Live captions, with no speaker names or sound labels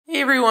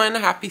everyone,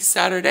 happy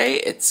Saturday.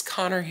 It's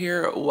Connor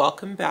here.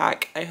 Welcome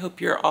back. I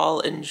hope you're all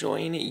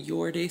enjoying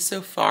your day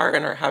so far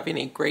and are having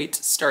a great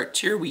start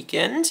to your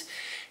weekend.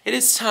 It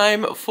is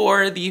time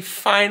for the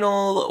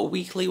final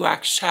weekly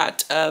wax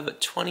chat of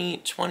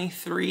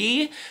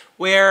 2023,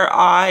 where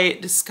I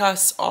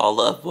discuss all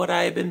of what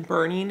I've been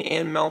burning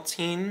and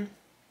melting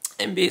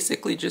and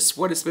basically just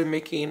what has been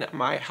making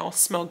my house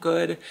smell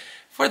good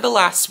for the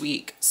last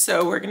week.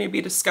 So we're going to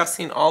be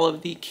discussing all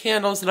of the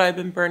candles that I've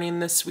been burning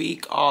this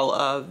week, all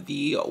of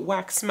the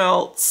wax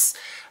melts,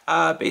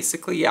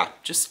 basically, yeah,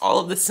 just all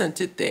of the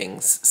scented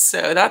things.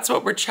 So that's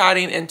what we're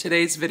chatting in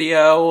today's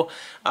video.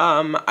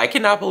 I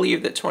cannot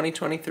believe that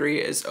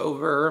 2023 is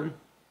over.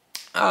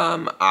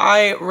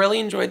 I really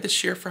enjoyed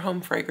this year for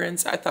home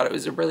fragrance. I thought it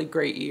was a really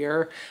great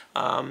year.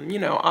 You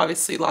know,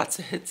 obviously lots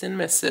of hits and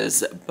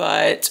misses,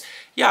 but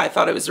yeah, I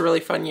thought it was a really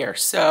fun year.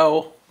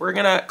 So we're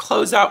gonna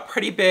close out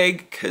pretty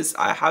big because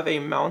I have a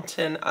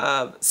mountain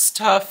of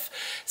stuff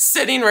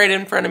sitting right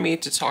in front of me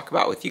to talk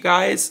about with you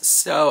guys.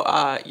 So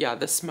yeah,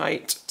 this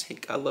might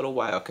take a little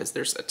while because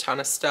there's a ton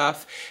of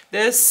stuff.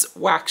 This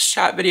wax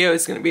chat video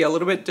is gonna be a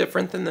little bit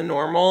different than the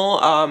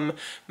normal.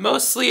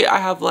 Mostly I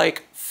have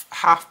like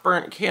half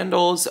burnt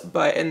candles,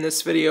 but in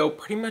this video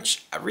pretty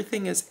much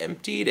everything is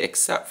emptied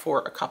except for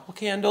a couple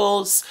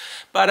candles.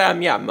 But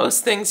yeah,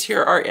 most things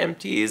here are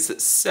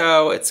empties,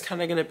 so it's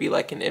kind of going to be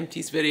like an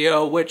empties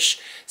video, which,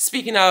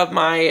 speaking of,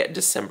 my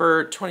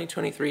December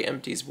 2023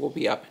 empties will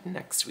be up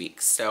next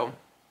week. So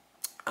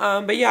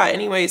but yeah,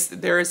 anyways,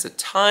 there is a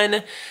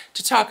ton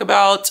to talk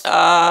about.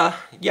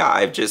 Yeah,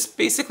 I've just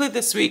basically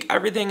this week,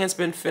 everything has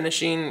been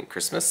finishing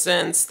Christmas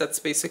scents. That's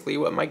basically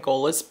what my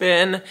goal has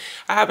been.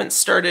 I haven't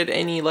started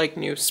any like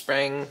new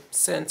spring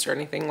scents or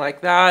anything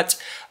like that.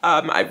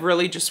 I've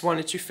really just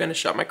wanted to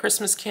finish up my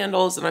Christmas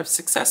candles, and I've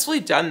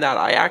successfully done that.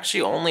 I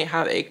actually only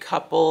have a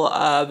couple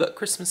of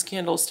Christmas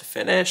candles to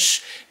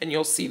finish, and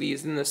you'll see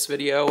these in this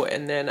video.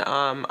 And then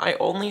I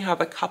only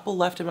have a couple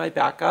left in my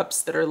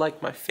backups that are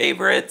like my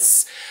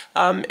favorites.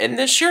 And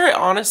this year I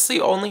honestly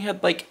only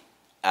had like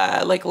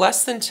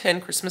less than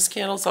 10 Christmas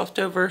candles left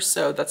over,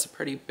 so that's a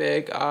pretty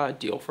big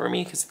deal for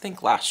me because I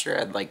think last year I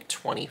had like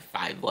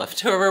 25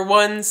 leftover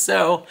ones.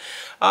 So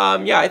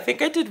yeah, I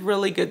think I did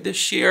really good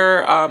this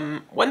year.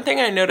 One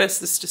thing I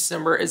noticed this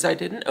December is I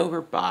didn't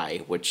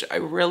overbuy, which I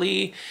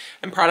really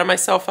am proud of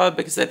myself of,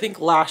 because I think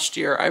last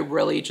year I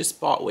really just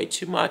bought way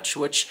too much,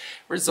 which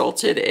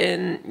resulted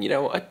in, you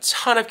know, a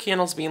ton of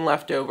candles being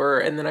left over.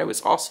 And then I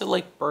was also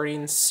like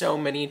burning so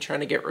many trying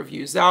to get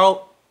reviews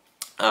out.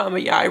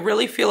 But yeah, I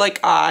really feel like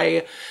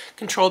I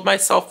controlled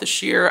myself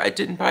this year. I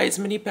didn't buy as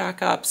many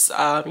backups.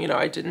 You know,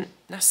 I didn't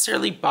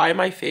necessarily buy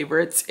my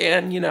favorites,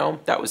 and you know,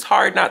 that was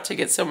hard not to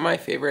get some of my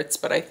favorites,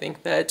 but I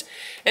think that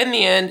in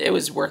the end it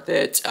was worth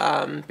it,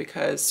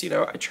 because, you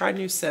know, I tried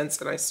new scents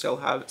and I still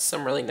have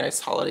some really nice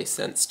holiday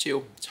scents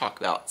to talk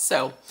about.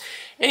 So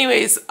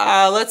anyways,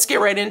 let's get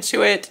right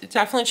into it.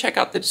 Definitely check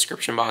out the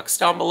description box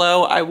down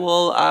below. I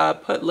will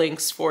put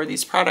links for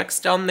these products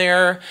down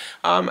there.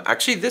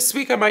 Actually, this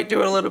week I might do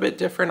it a little bit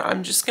different.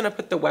 I'm just gonna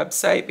put the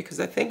website because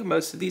I think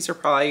most of these are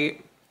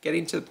probably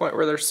getting to the point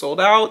where they're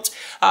sold out.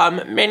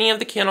 Many of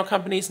the candle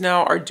companies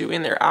now are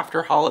doing their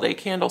after holiday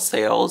candle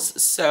sales,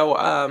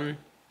 so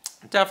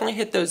definitely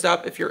hit those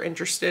up if you're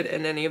interested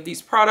in any of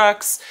these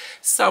products.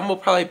 Some will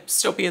probably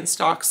still be in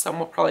stock, some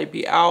will probably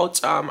be out.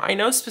 I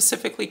know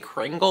specifically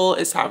Kringle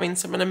is having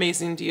some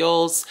amazing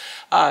deals,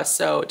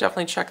 so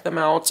definitely check them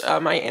out.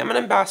 I am an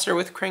ambassador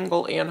with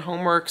Kringle and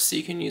Homework, so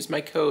you can use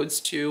my codes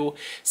to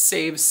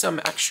save some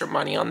extra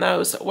money on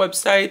those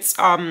websites.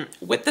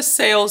 With the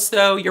sales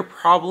though, you're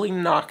probably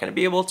not going to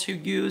be able to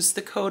use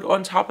the code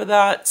on top of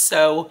that,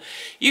 so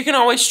you can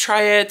always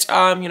try it.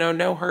 You know,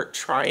 no hurt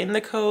trying the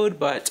code,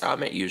 but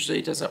it usually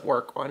doesn't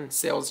work on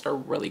sales that are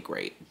really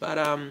great. But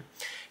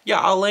yeah,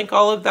 I'll link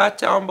all of that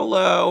down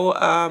below.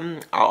 I'll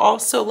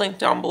also link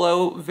down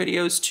below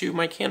videos to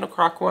my Candle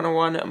Crock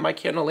 101, my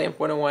Candle Lamp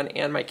 101,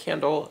 and my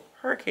Candle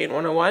Hurricane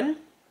 101.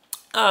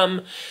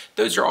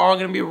 Those are all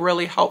going to be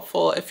really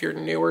helpful if you're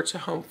newer to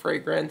home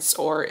fragrance,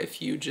 or if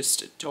you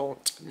just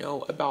don't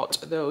know about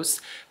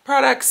those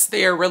products.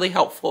 They are really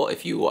helpful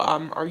if you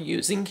are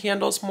using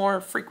candles more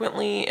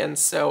frequently, and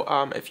so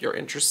if you're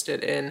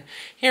interested in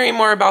hearing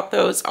more about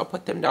those, I'll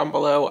put them down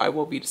below. I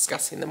will be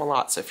discussing them a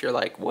lot, so if you're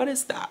like, what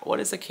is that? What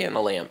is a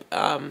candle lamp?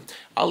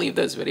 I'll leave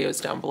those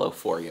videos down below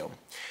for you.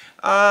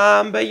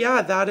 But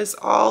yeah, that is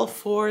all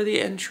for the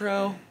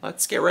intro.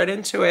 Let's get right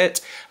into it.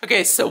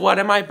 Okay, so what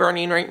am I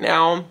burning right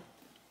now?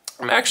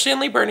 I'm actually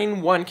only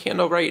burning one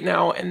candle right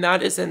now, and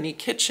that is in the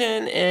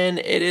kitchen, and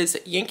it is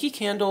Yankee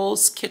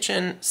Candle's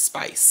Kitchen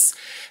Spice.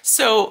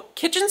 So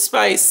Kitchen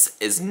Spice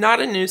is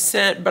not a new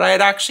scent, but I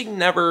had actually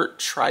never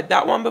tried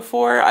that one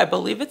before. I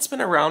believe it's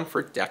been around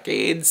for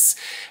decades,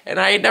 and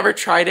I had never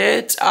tried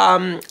it.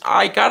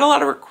 I got a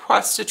lot of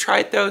requests to try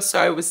it though, so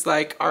I was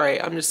like, all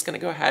right, I'm just gonna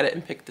go ahead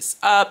and pick this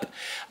up.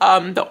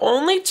 The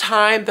only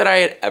time that I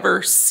had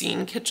ever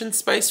seen Kitchen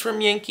Spice from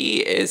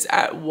Yankee is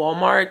at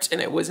Walmart, and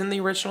it was in the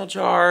original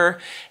jar.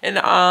 here.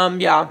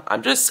 And yeah,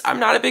 I'm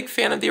not a big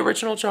fan of the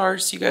original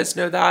jars. You guys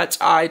know that.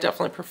 I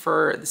definitely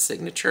prefer the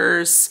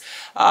signatures.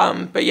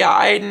 But yeah,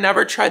 I had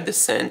never tried the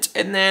scent.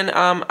 And then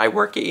I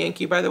work at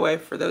Yankee, by the way,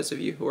 for those of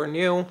you who are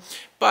new.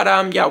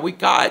 But yeah, we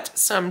got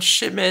some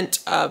shipment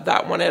of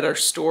that one at our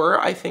store.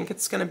 I think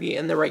it's going to be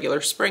in the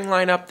regular spring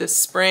lineup this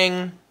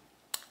spring.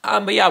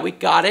 But yeah, we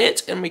got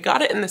it, and we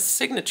got it in the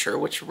signature,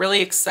 which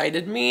really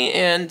excited me,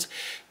 and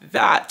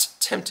that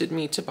tempted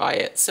me to buy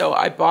it. So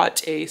I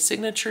bought a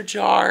signature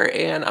jar,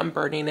 and I'm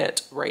burning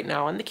it right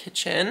now in the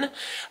kitchen.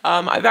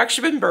 I've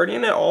actually been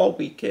burning it all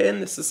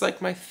weekend. This is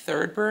like my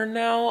third burn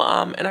now,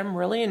 and I'm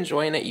really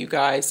enjoying it, you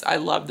guys. I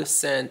love the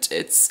scent.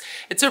 It's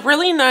a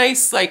really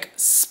nice, like,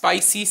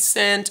 spicy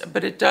scent,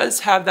 but it does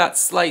have that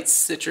slight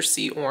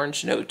citrusy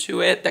orange note to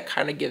it that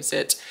kind of gives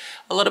it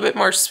a little bit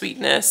more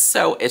sweetness.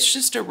 So it's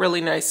just a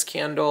really nice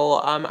candle.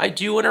 I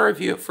do want to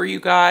review it for you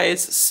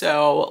guys,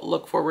 so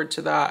look forward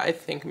to that. I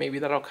think maybe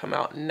that'll come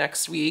out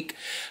next week.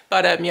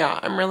 But yeah,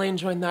 I'm really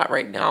enjoying that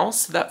right now.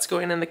 So that's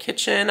going in the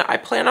kitchen. I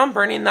plan on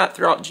burning that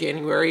throughout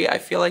January. I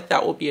feel like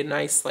that will be a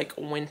nice like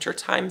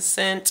wintertime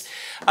scent,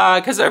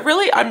 because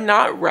I'm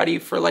not ready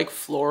for like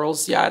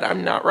florals yet.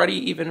 I'm not ready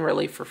even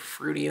really for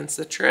fruity and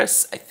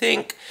citrus. I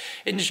think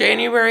in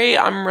January,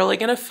 I'm really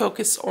gonna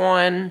focus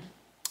on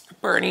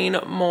burning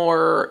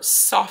more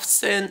soft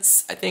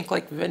scents. I think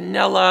like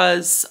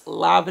vanillas,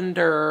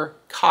 lavender,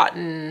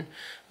 cotton,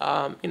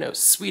 you know,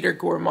 sweeter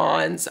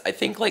gourmands. I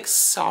think like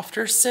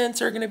softer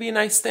scents are going to be a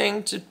nice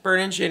thing to burn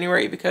in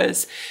January,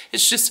 because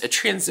it's just a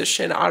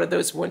transition out of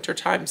those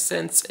wintertime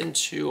scents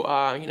into,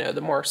 you know,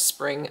 the more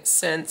spring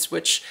scents,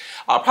 which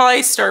I'll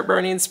probably start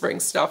burning spring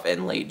stuff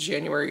in late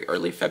January,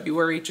 early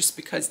February, just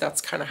because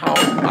that's kind of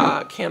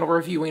how candle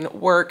reviewing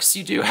works.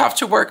 You do have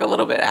to work a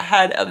little bit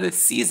ahead of the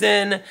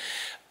season.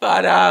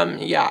 But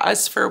yeah,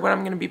 as for what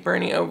I'm going to be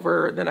burning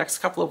over the next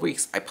couple of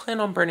weeks, I plan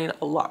on burning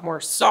a lot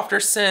more softer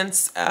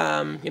scents,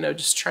 you know,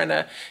 just trying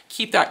to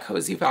keep that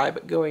cozy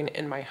vibe going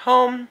in my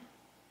home.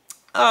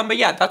 But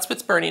yeah, that's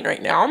what's burning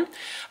right now.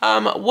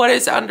 What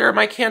is under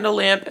my candle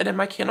lamp and in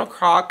my candle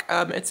crock,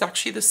 it's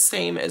actually the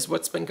same as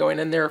what's been going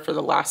in there for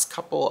the last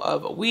couple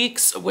of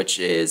weeks, which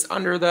is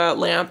under the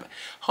lamp,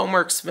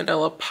 Homeworks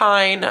Vanilla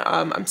Pine.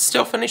 I'm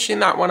still finishing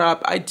that one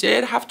up. I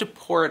did have to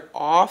pour it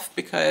off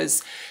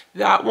because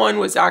that one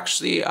was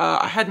actually,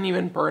 I hadn't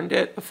even burned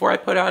it before I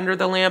put it under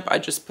the lamp. I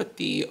just put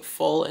the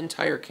full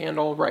entire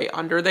candle right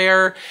under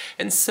there.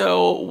 And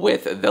so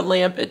with the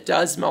lamp, it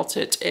does melt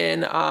it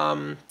in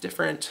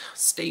different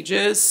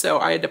stages. So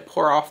I had to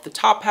pour off the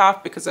top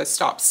half because I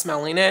stopped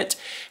smelling it.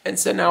 And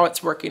so now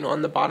it's working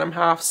on the bottom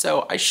half.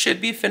 So I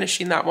should be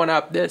finishing that one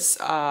up this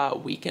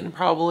weekend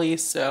probably.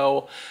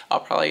 So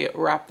I'll probably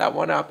wrap that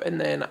one up. And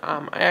then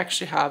I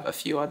actually have a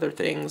few other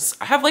things.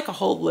 I have like a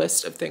whole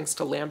list of things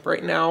to lamp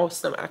right now.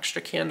 Some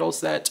extra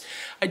candles that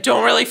I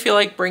don't really feel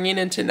like bringing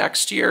into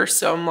next year.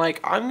 So I'm like,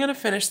 I'm going to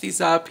finish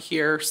these up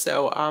here.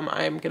 So I'm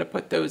going to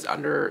put those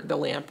under the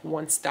lamp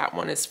once that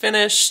one is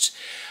finished.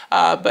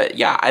 But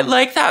yeah, I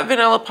like that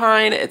Vanilla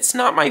Pine. It's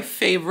not my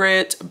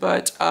favorite,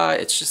 but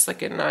it's just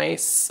like a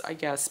nice, I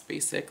guess,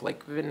 basic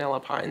like vanilla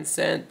pine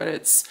scent, but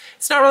it's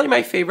not really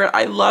my favorite.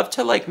 I love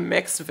to like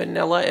mix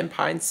vanilla and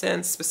pine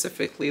scents,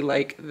 specifically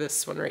like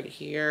this one right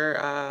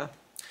here.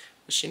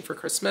 Machine for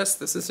Christmas.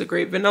 This is a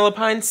great vanilla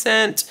pine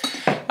scent.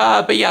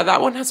 But yeah,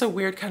 that one has a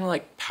weird kind of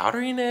like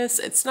powderiness.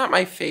 It's not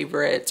my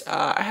favorite.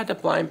 I had to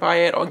blind buy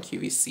it on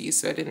QVC,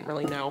 so I didn't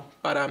really know.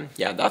 But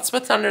yeah, that's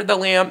what's under the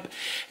lamp.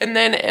 And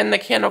then in the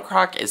candle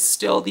crock is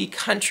still the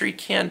Country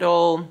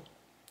Candle.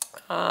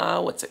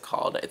 What's it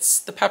called? It's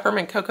the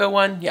peppermint cocoa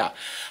one. Yeah,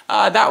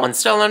 that one's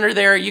still under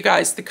there. You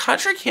guys, the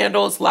Country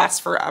Candles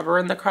last forever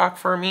in the crock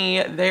for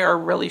me. They are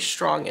really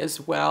strong as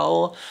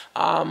well.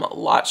 A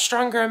lot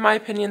stronger in my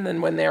opinion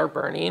than when they are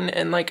burning.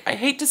 And like, I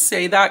hate to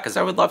say that because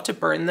I would love to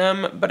burn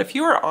them, but if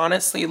you are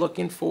honestly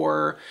looking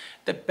for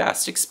the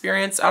best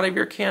experience out of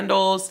your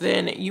candles,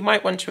 then you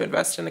might want to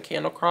invest in a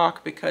candle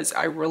crock, because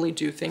I really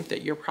do think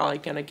that you're probably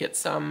going to get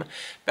some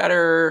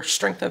better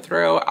strength and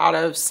throw out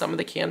of some of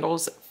the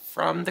candles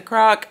from the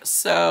crock.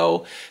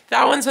 So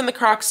that one's in the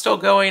crock still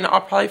going.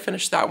 I'll probably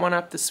finish that one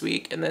up this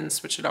week and then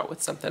switch it out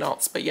with something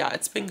else. But yeah,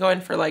 it's been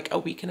going for like a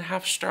week and a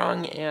half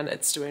strong, and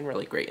it's doing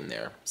really great in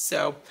there.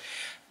 So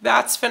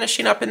that's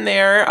finishing up in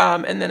there.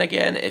 And then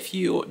again, if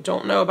you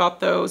don't know about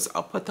those,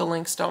 I'll put the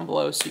links down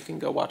below so you can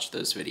go watch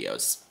those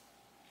videos.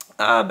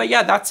 But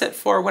yeah, that's it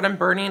for what I'm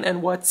burning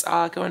and what's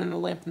going in the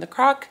lamp and the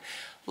crock.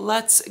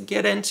 Let's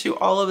get into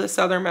all of this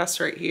other mess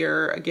right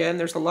here. Again,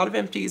 there's a lot of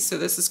empties, so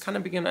this is kind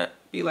of gonna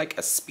be like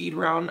a speed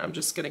round. I'm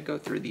just gonna go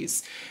through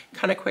these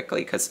kind of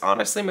quickly because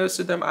honestly, most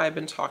of them I've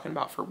been talking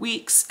about for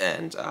weeks,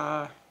 and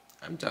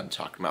I'm done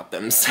talking about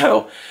them.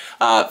 So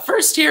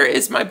first here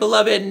is my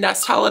beloved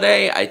Nest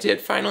Holiday. I did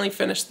finally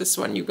finish this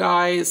one, you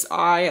guys.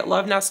 I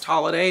love Nest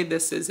Holiday.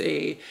 This is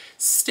a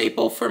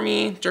staple for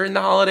me during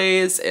the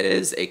holidays. It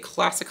is a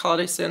classic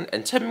holiday scent,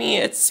 and to me,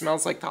 it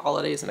smells like the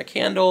holidays in a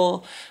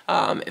candle.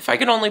 If I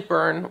could only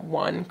burn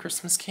one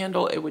Christmas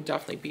candle, it would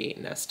definitely be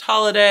Nest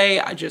Holiday.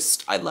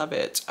 I love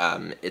it.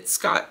 It's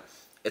got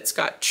It's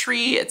got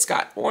tree, it's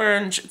got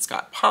orange, it's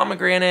got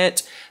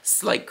pomegranate,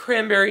 slight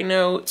cranberry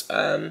note,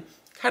 kind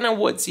of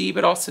woodsy,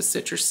 but also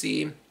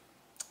citrusy.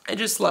 I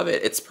just love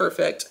it. It's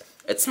perfect.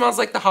 It smells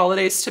like the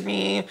holidays to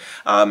me.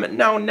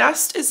 Now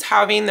Nest is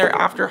having their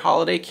after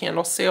holiday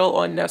candle sale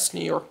on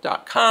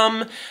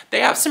nestnewyork.com.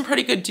 They have some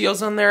pretty good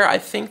deals on there. I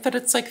think that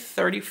it's like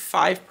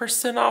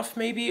 35% off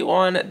maybe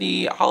on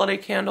the holiday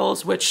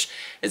candles, which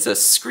is a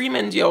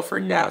screaming deal for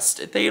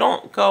Nest. They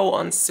don't go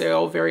on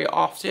sale very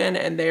often,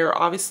 and they are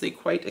obviously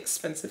quite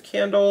expensive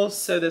candles.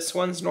 So this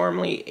one's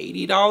normally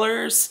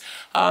 $80,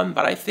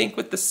 but I think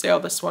with the sale,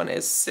 this one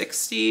is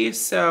 $60.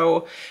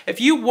 So if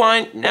you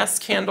want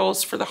Nest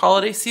candles for the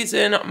holiday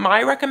season,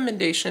 my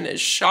recommendation is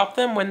shop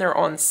them when they're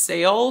on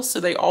sale. So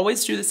they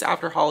always do this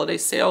after holiday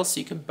sale, so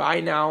you can buy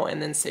now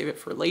and then save it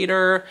for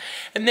later.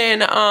 And then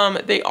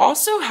they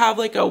also have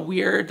like a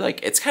weird, like,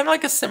 it's kind of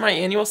like a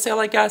semi-annual sale,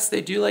 I guess.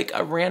 They do like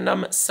a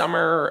random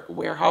summer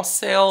warehouse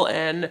sale,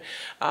 and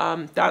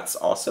that's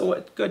also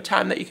a good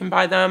time that you can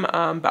buy them,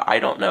 but I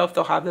don't know if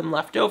they'll have them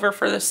left over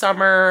for the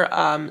summer.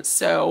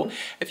 So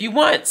if you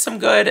want some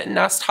good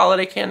Nest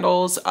holiday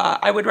candles,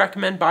 I would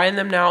recommend buying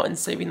them now and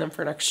saving them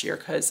for next year,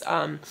 because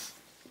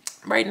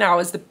right now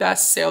is the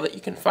best sale that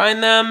you can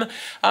find them.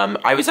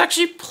 I was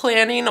actually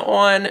planning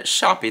on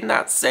shopping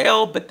that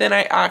sale, but then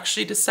I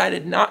actually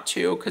decided not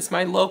to, because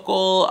my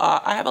local,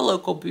 I have a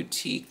local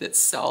boutique that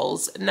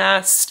sells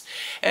Nest,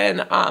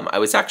 and I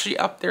was actually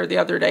up there the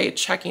other day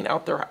checking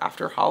out their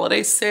after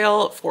holiday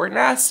sale for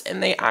Nest,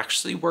 and they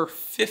actually were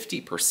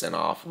 50%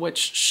 off, which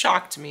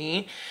shocked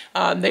me.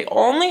 They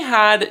only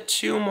had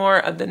 2 more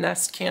of the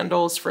Nest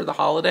candles for the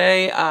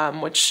holiday,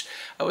 which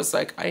I was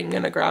like, I'm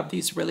gonna grab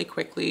these really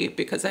quickly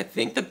because I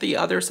think that the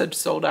others had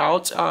sold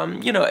out.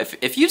 You know,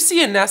 if you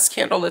see a Nest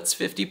candle that's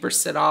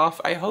 50% off,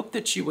 I hope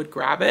that you would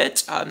grab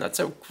it. That's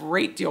a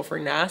great deal for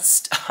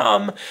Nest.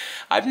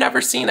 I've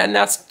never seen a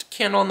Nest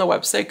candle on the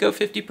website go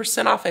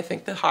 50% off. I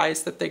think the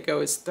highest that they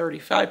go is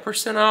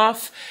 35%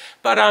 off.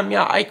 But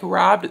yeah, I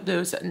grabbed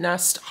those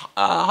Nest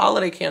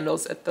holiday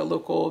candles at the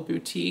local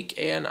boutique,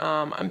 and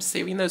I'm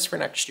saving those for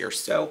next year.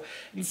 So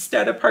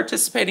instead of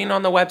participating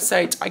on the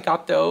website, I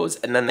got those.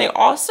 And then they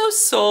also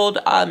sold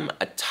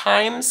a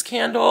Times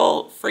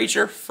candle,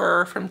 Fraser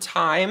Fir from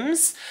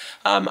Times.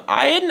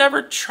 I had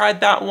never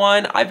tried that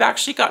one. I've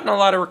actually gotten a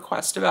lot of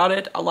requests about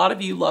it. A lot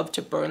of you love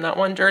to burn that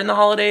one during the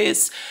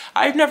holidays.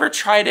 I've never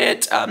tried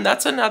it.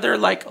 That's another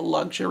like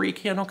luxury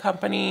candle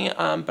company,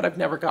 but I've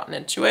never gotten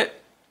into it.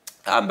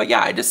 But yeah,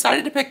 I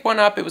decided to pick one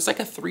up. It was like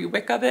a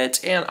 3-wick of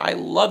it, and I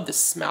love the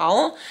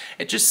smell.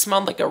 It just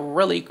smelled like a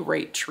really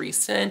great tree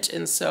scent,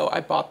 and so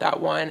I bought that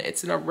one.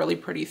 It's in a really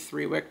pretty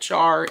 3-wick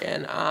jar,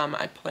 and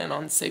I plan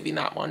on saving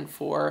that one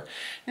for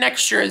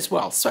next year as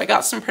well. So I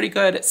got some pretty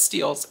good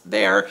steals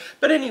there.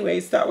 But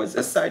anyways, that was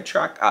a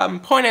sidetrack.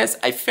 Point is,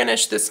 I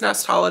finished this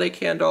Nest holiday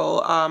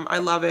candle. I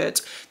love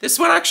it. This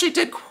one actually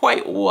did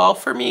quite well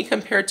for me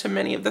compared to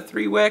many of the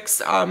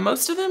 3-wicks.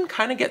 Most of them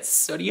kind of get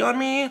sooty on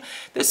me.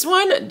 This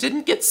one didn't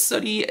get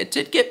sooty. It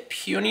did get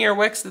punier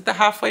wicks at the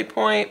halfway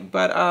point,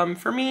 but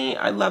for me,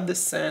 I love the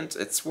scent.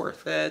 It's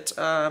worth it.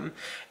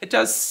 It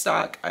does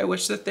suck. I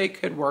wish that they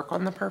could work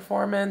on the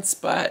performance,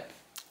 but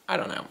I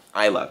don't know.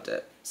 I loved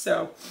it.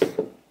 So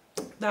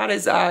that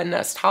is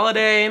Nest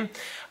Holiday.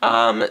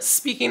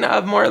 Speaking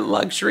of more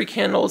luxury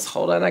candles,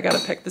 hold on, I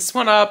gotta pick this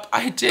one up.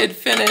 I did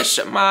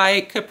finish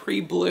my Capri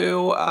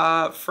Blue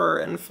Fir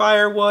and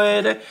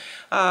Firewood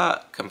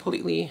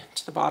completely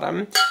to the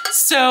bottom.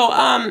 So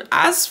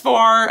as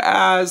far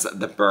as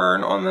the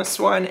burn on this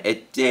one,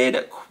 it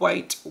did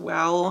quite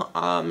well.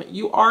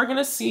 You are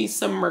gonna see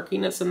some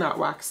murkiness in that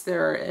wax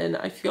there, and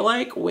I feel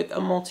like with a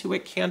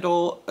multi-wick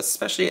candle,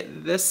 especially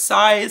at this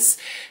size,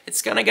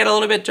 it's gonna get a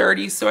little bit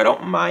dirty, so I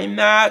don't mind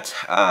that.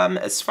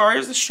 As far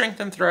as the strength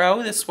and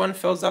throw, this one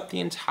fills up the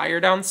entire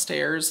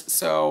downstairs,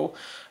 so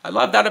I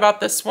love that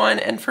about this one,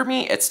 and for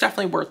me, it's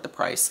definitely worth the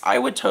price. I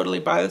would totally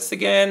buy this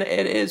again.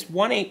 It is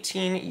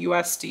 $118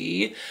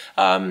 USD,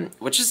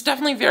 which is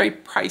definitely very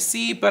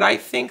pricey, but I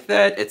think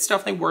that it's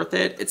definitely worth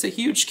it. It's a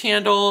huge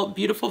candle,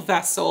 beautiful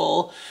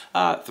vessel,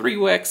 3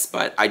 wicks,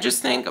 but I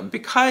just think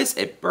because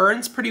it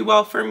burns pretty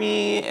well for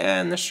me,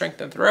 and the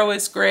strength and throw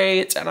is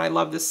great, and I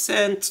love the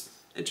scent.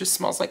 It just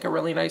smells like a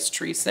really nice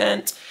tree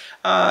scent.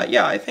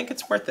 Yeah, I think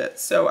it's worth it.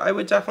 So I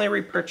would definitely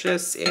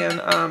repurchase,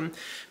 and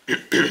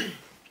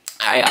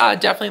I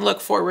definitely look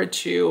forward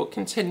to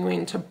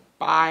continuing to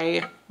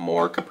buy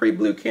more Capri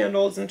Blue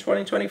candles in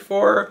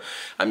 2024.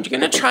 I'm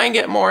gonna try and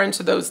get more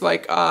into those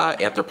like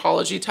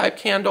anthropology type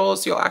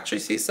candles. You'll actually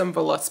see some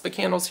Voluspa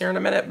candles here in a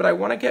minute, but I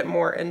wanna get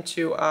more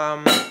into,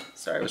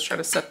 sorry, I was trying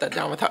to set that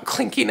down without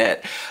clinking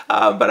it.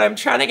 But I'm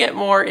trying to get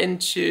more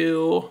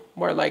into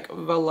more like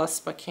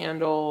Voluspa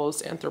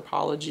candles,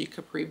 anthropology,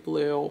 Capri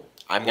Blue.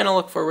 I'm gonna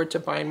look forward to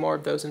buying more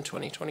of those in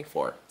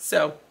 2024.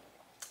 So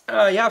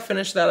yeah,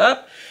 finish that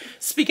up.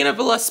 Speaking of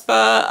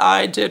Valispa,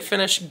 I did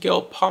finish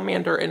Gilt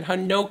Pomander in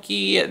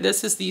Hinoki.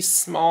 This is the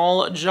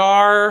small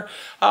jar.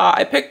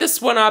 I picked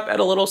this one up at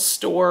a little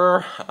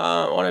store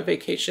on a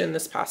vacation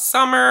this past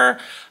summer.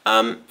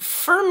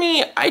 For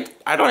me, I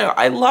don't know.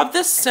 I love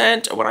this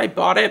scent when I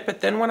bought it,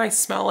 but then when I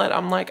smell it,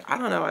 I'm like, I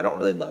don't know. I don't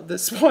really love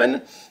this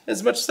one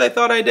as much as I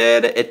thought I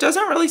did. It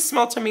doesn't really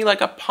smell to me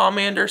like a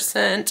pomander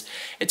scent.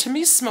 It to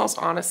me smells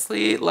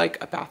honestly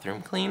like a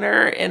bathroom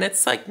cleaner, and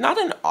it's like not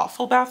an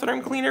awful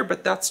bathroom cleaner,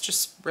 but that's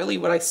just really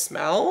what I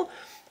smell.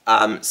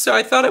 So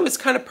I thought it was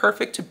kind of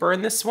perfect to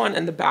burn this one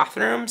in the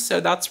bathroom, so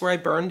that's where I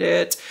burned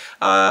it.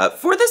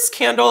 For this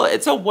candle,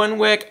 it's a 1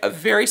 wick, a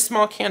very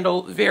small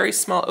candle, very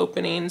small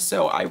opening,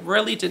 so I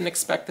really didn't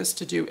expect this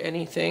to do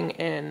anything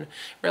in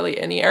really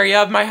any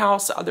area of my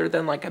house other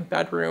than like a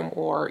bedroom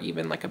or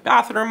even like a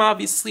bathroom,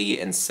 obviously,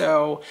 and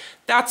so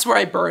that's where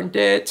I burned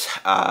it.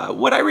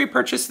 Would I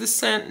repurchase this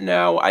scent?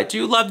 No. I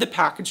do love the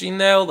packaging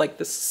though, like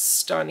this is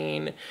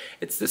stunning.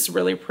 It's this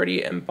really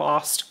pretty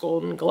embossed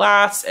golden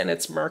glass, and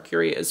it's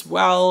mercury as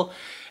well.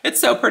 It's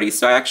so pretty.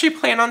 So I actually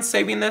plan on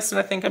saving this, and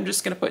I think I'm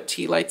just gonna put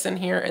tea lights in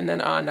here, and then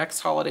next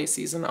holiday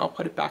season I'll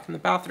put it back in the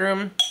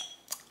bathroom.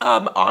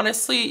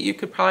 Honestly, you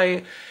could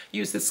probably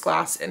use this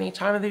glass any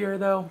time of the year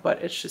though,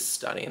 but it's just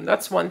stunning.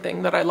 That's one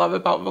thing that I love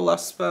about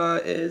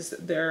Valispa is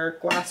their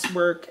glass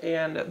work,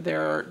 and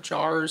their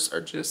jars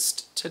are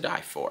just to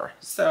die for.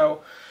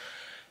 So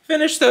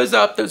finish those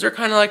up. Those are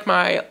kind of like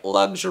my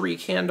luxury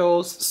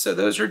candles. So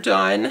those are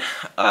done.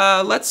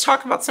 Let's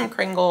talk about some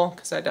Kringle,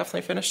 because I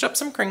definitely finished up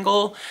some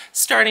Kringle.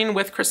 Starting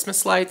with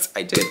Christmas lights,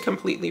 I did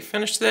completely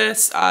finish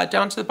this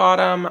down to the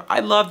bottom.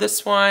 I love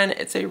this one.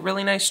 It's a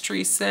really nice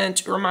tree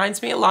scent. It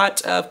reminds me a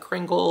lot of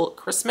Kringle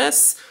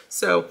Christmas.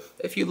 So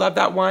if you love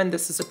that one,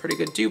 this is a pretty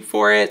good dupe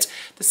for it.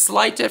 The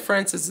slight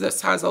difference is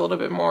this has a little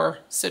bit more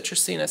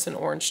citrusiness and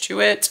orange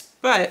to it,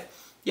 but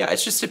yeah,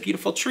 it's just a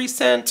beautiful tree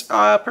scent.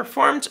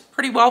 Performed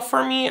pretty well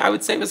for me. I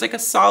would say it was like a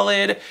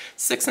solid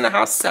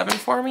 6.5, 7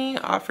 for me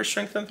for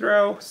strength and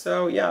throw.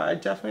 So yeah, I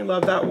definitely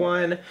love that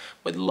one.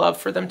 Would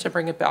love for them to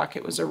bring it back.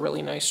 It was a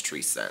really nice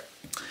tree scent.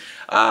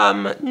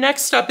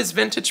 Next up is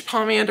Vintage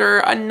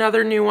Pomander,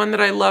 another new one that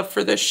I love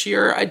for this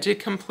year. I did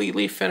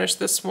completely finish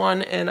this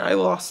one, and I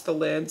lost the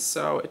lid,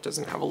 so it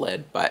doesn't have a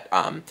lid. But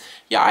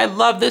yeah, I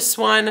love this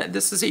one.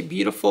 This is a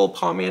beautiful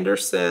pomander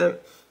scent.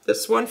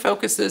 This one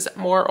focuses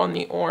more on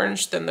the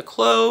orange than the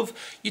clove.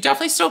 You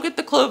definitely still get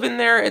the clove in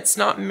there. It's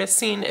not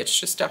missing. It's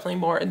just definitely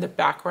more in the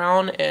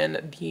background,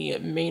 and the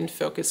main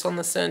focus on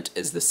the scent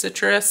is the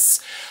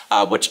citrus,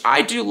 which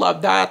I do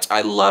love that.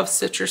 I love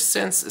citrus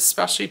scents,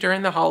 especially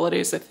during the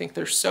holidays. I think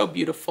they're so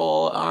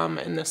beautiful,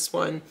 and this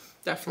one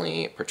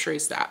definitely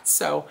portrays that.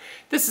 So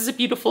this is a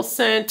beautiful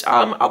scent.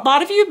 A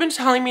lot of you have been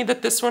telling me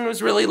that this one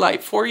was really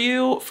light for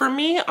you. For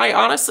me, I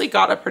honestly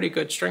got a pretty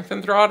good strength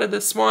and throw out of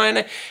this one.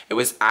 It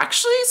was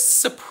actually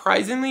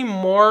surprisingly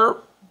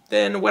more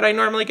than what I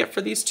normally get for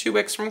these 2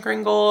 wicks from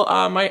Kringle.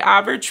 My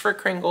average for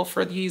Kringle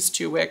for these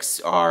 2 wicks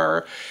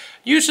are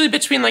usually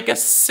between like a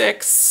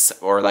 6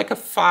 or like a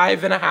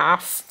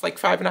 5.5, like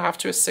 5.5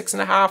 to a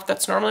 6.5.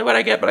 That's normally what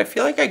I get, but I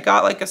feel like I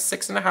got like a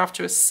 6.5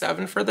 to a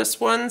 7 for this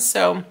one.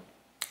 So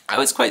I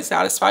was quite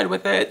satisfied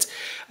with it.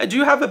 I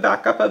do have a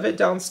backup of it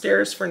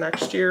downstairs for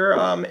next year,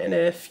 and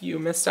if you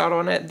missed out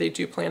on it, they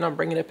do plan on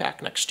bringing it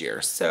back next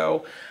year.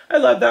 So I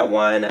love that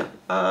one.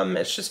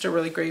 It's just a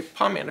really great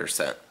pomander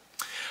scent.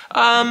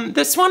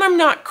 This one I'm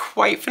not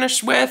quite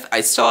finished with.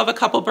 I still have a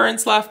couple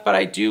burns left, but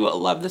I do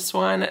love this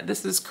one.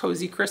 This is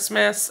Cozy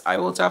Christmas. I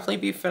will definitely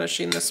be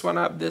finishing this one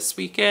up this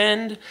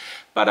weekend.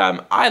 But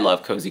I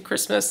love Cozy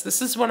Christmas.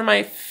 This is one of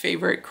my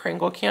favorite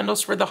Kringle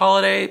candles for the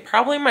holiday,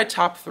 probably my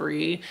top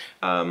 3.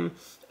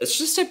 It's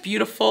just a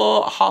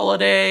beautiful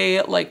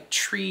holiday, like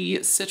tree,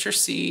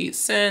 citrusy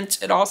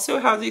scent. It also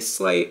has a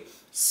slight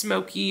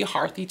smoky,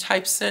 hearthy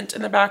type scent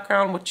in the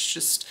background, which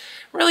just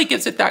really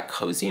gives it that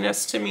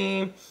coziness to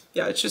me.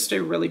 Yeah, it's just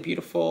a really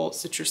beautiful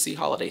citrusy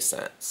holiday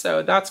scent.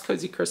 So that's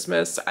Cozy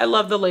Christmas. I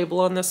love the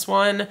label on this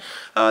one.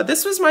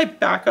 This was my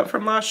backup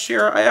from last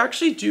year. I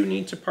actually do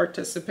need to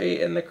participate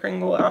in the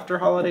Kringle after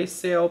holiday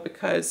sale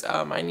because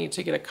I need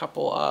to get a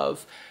couple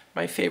of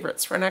my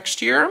favorites for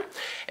next year,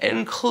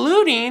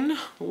 including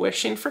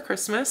Wishing for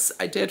Christmas.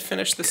 I did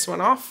finish this one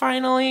off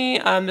finally.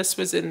 This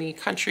was in the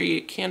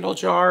Country Candle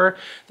jar.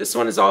 This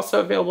one is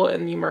also available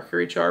in the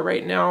Mercury jar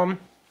right now.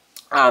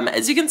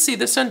 As you can see,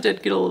 this one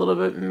did get a little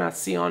bit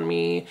messy on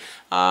me,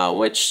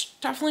 which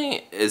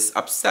definitely is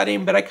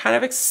upsetting, but I kind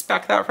of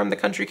expect that from the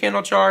Country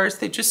Candle jars.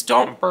 They just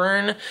don't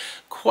burn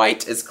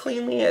quite as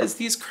cleanly as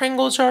these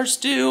Kringle jars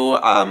do.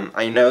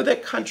 I know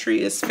that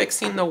Country is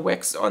fixing the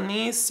wicks on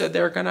these, so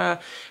they're gonna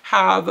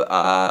have,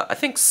 I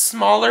think,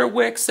 smaller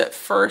wicks at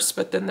first,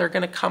 but then they're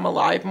gonna come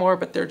alive more,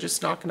 but they're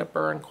just not gonna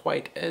burn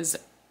quite as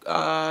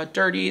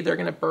dirty. They're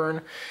gonna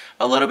burn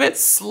a little bit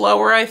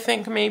slower, I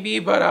think, maybe,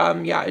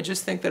 but yeah, I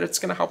just think that it's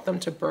gonna help them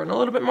to burn a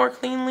little bit more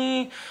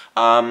cleanly.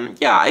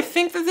 Yeah, I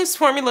think that this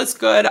formula is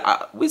good.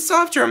 We still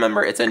have to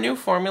remember it's a new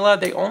formula.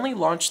 They only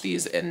launched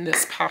these in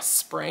this past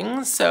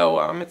spring, so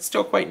it's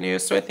still quite new,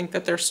 so I think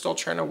that they're still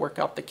trying to work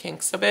out the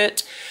kinks of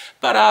it.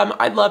 But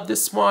I love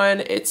this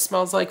one. It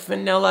smells like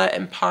vanilla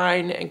and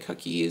pine and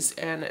cookies,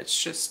 and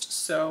it's just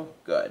so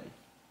good.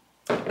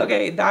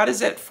 Okay, that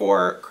is it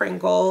for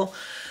Kringle.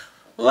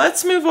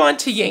 Let's move on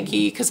to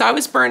Yankee, because I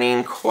was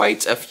burning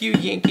quite a few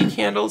Yankee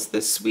candles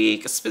this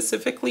week,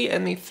 specifically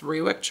in the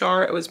 3-wick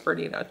jar. I was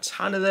burning a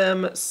ton of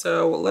them,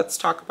 so let's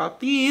talk about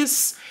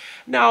these.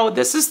 Now,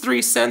 this is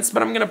 3 cents,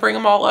 but I'm going to bring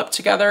them all up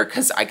together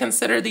because I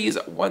consider these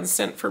 1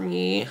 cent for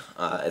me.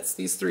 It's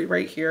these 3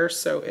 right here.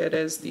 So it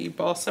is the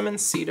balsam and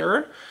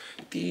cedar,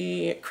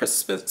 the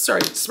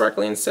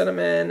sparkling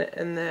cinnamon,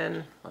 and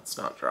then let's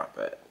not drop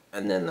it.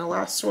 And then the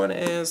last one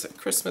is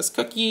Christmas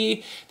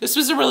cookie. This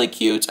was a really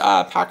cute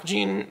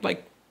packaging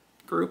like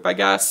group, I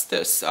guess.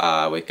 This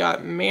we've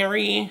got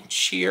Merry,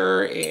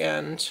 Cheer,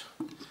 and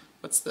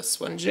what's this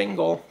one?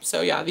 Jingle. So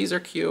yeah, these are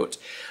cute.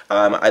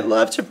 I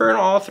love to burn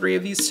all 3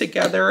 of these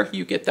together.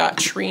 You get that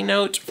tree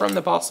note from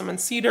the balsam and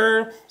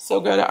cedar.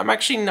 So good. I'm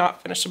actually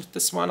not finished with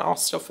this one. I'll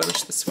still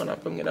finish this one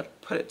up. I'm gonna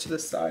put it to the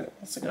side. I'm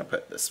also gonna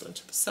put this one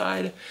to the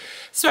side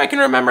so I can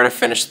remember to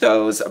finish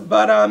those.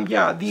 But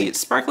yeah, the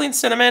sparkling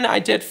cinnamon I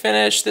did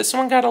finish. This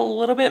one got a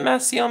little bit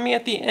messy on me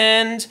at the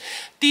end.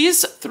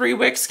 These 3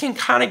 wicks can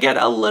kind of get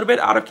a little bit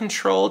out of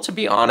control, to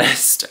be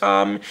honest,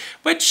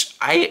 which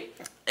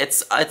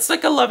it's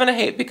like a love and a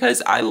hate,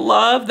 because I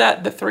love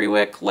that the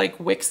 3-wick like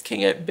wicks can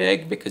get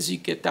big because you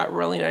get that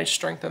really nice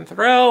strength and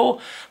throw.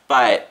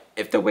 But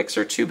if the wicks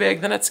are too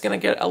big, then it's gonna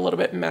get a little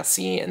bit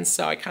messy, and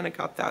so I kind of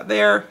got that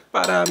there.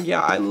 But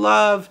yeah, I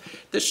love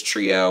this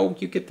trio.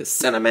 You get the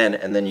cinnamon,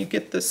 and then you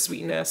get the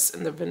sweetness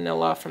and the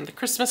vanilla from the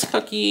Christmas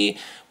cookie,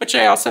 which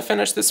I also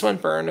finished. This one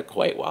burned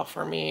quite well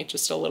for me,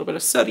 just a little bit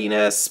of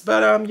sootiness.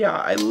 But yeah,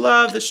 I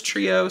love this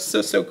trio,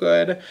 so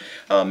good.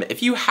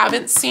 If you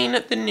haven't seen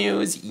the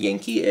news,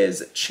 Yankee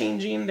is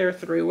changing their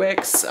 3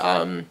 wicks.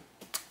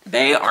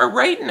 They are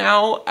right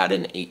now at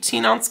an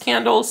 18-ounce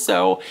candle,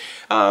 so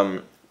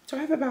do I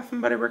have a Bath &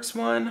 Body Works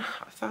one?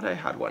 I thought I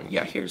had one.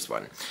 Yeah, here's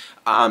one.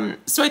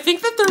 So I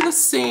think that they're the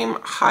same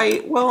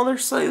height. Well, they're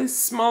slightly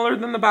smaller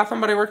than the Bath &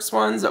 Body Works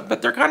ones,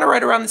 but they're kind of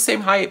right around the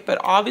same height. But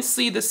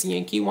obviously this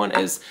Yankee one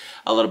is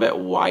a little bit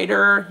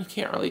wider. You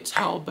can't really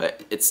tell,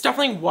 but it's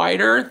definitely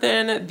wider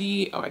than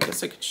the, oh, I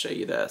guess I could show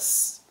you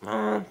this.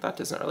 That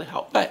doesn't really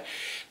help, but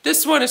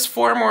this one is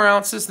 4 more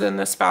ounces than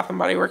this Bath &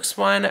 Body Works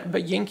one,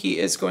 but Yankee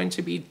is going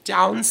to be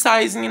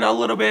downsizing a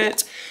little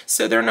bit.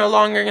 So they're no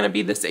longer going to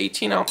be this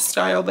 18-ounce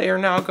style. They are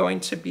now going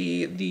to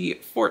be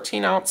the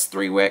 14-ounce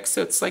 3-wick.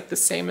 So it's like the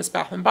same as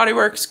Bath & Body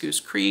Works, Goose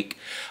Creek.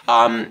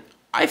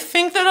 I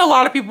think that a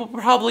lot of people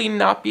will probably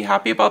not be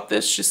happy about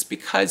this just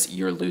because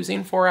you're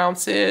losing 4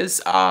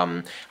 ounces.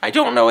 I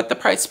don't know what the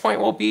price point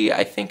will be.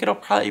 I think it'll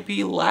probably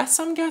be less,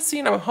 I'm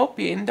guessing. I'm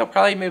hoping they'll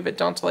probably move it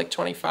down to like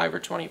 25 or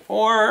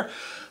 24.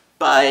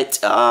 But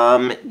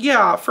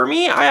yeah, for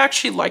me, I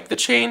actually like the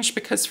change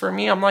because for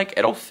me, I'm like,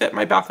 it'll fit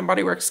my Bath &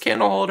 Body Works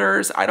candle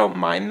holders. I don't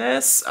mind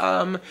this.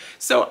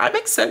 So I'm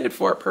excited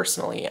for it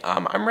personally.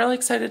 I'm really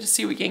excited to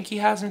see what Yankee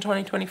has in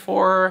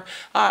 2024.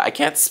 I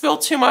can't spill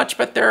too much,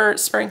 but their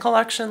spring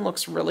collection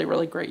looks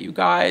really great, you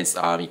guys.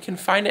 You can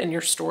find it in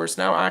your stores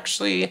now,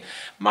 actually.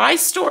 My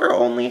store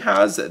only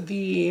has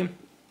the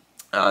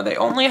they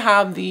only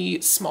have the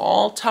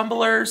small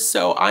tumblers,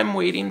 so I'm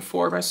waiting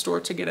for my store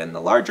to get in the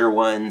larger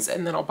ones,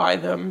 and then I'll buy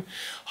them,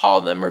 haul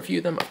them,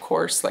 review them, of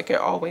course, like I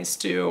always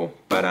do.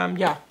 But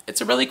yeah, it's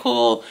a really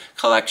cool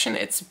collection.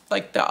 It's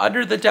like the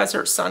Under the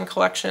Desert Sun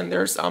collection.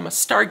 There's a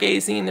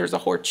stargazing, there's a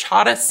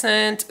horchata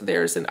scent,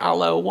 there's an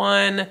aloe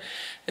one,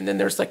 and then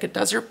there's like a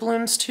desert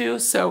blooms too.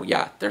 So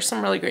yeah, there's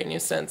some really great new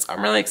scents.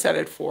 I'm really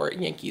excited for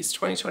Yankees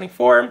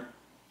 2024.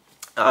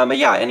 But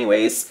yeah,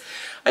 anyways,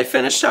 I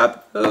finished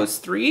up those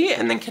 3,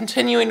 and then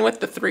continuing with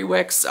the 3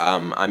 wicks,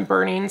 I'm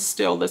burning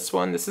still this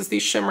one. This is the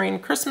Shimmering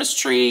Christmas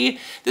Tree.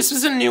 This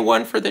is a new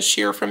one for this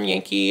year from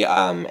Yankee,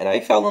 and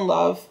I fell in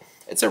love.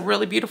 It's a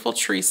really beautiful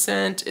tree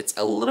scent. It's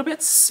a little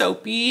bit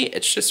soapy.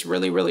 It's just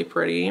really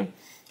pretty.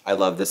 I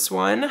love this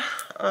one.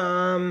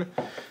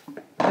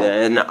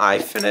 Then I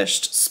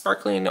finished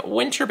Sparkling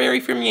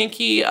Winterberry from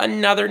Yankee,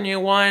 another new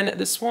one.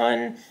 This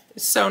one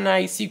is so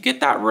nice. You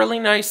get that really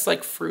nice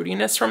like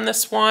fruitiness from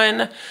this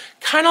one,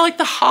 kind of like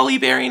the holly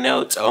berry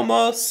notes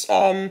almost.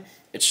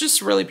 It's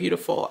just really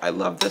beautiful. I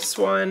love this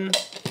one.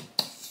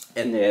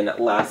 And then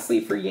lastly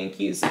for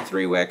Yankees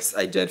 3 wicks,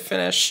 I did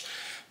finish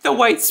the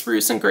White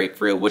Spruce and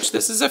Grapefruit, which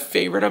this is a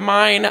favorite of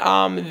mine.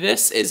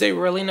 This is a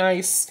really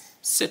nice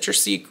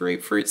citrusy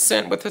grapefruit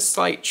scent with a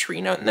slight tree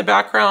note in the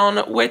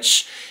background,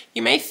 which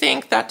you may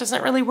think that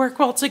doesn't really work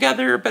well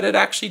together, but it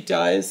actually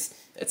does.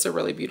 It's a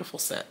really beautiful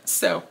scent.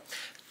 So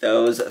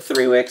those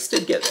 3 wicks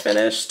did get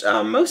finished.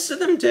 Most of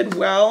them did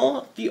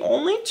well. The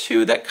only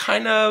 2 that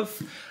kind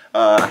of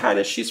had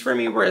issues for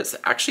me, whereas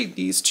actually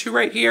these two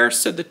right here,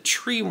 so the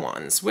tree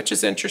ones, which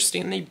is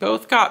interesting, they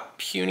both got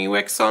puny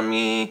wicks on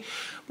me,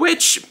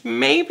 which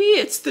maybe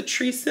it's the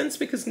tree scents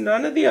because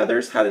none of the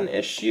others had an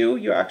issue.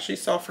 You actually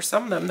saw for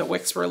some of them the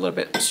wicks were a little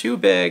bit too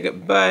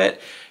big, but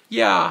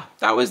yeah,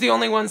 that was the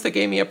only ones that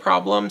gave me a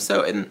problem.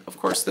 So, and of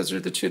course, those are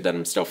the two that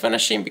I'm still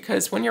finishing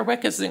because when your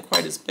wick isn't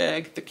quite as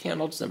big, the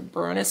candle doesn't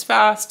burn as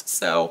fast.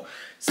 So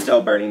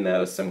still burning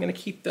those, so I'm gonna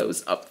keep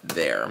those up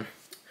there.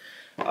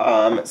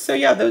 So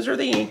yeah, those are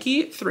the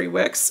Yankee 3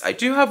 wicks. I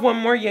do have one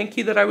more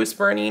Yankee that I was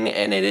burning,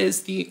 and it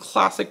is the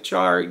classic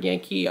jar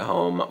Yankee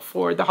Home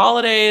for the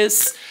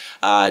holidays.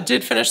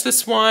 Did finish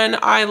this one.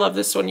 I love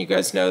this one. You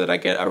guys know that I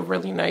get a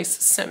really nice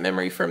scent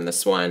memory from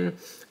this one.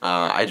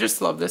 I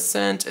just love this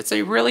scent. It's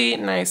a really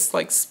nice,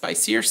 like,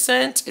 spicier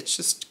scent. It's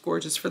just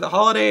gorgeous for the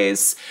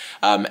holidays.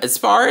 As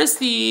far as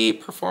the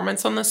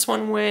performance on this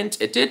one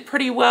went, it did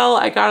pretty well.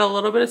 I got a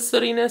little bit of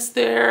sootiness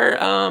there.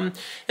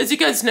 As you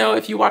guys know,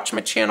 if you watch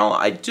my channel,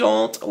 I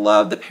don't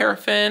love the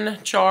paraffin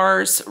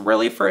jars,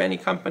 really for any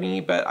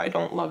company, but I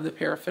don't love the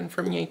paraffin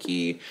from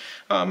Yankee.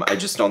 I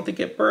just don't think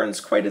it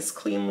burns quite as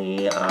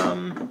cleanly.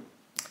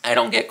 I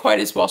don't get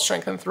quite as well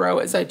strengthened throw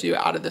as I do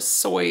out of the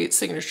Soy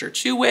Signature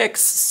 2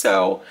 wicks.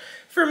 So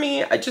for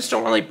me, I just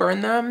don't really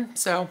burn them.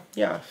 So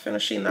yeah,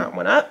 finishing that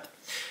one up.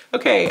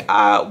 Okay,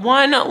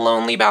 one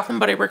lonely Bath &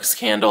 Body Works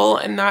candle,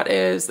 and that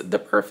is the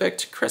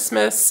Perfect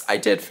Christmas. I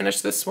did finish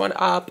this one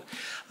up.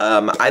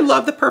 I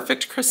love the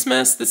Perfect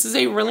Christmas. This is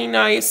a really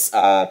nice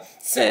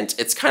scent.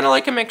 It's kind of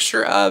like a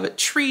mixture of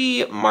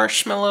tree,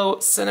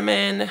 marshmallow,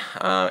 cinnamon.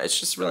 It's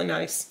just really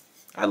nice.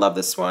 I love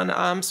this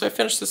one. So I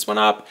finished this one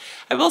up.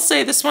 I will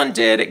say this one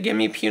did give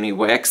me puny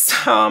wicks,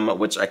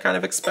 which I kind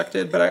of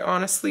expected, but I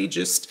honestly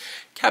just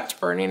kept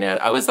burning it.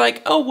 I was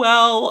like, oh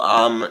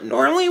well,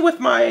 normally with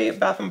my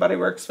Bath & Body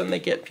Works, when they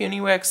get puny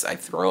wicks, I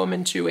throw them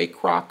into a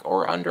crock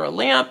or under a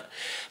lamp.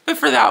 But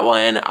for that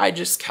one, I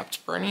just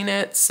kept burning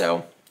it.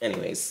 So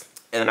anyways,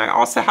 and then I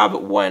also have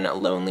one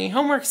Lonely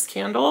Homeworks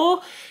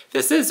candle.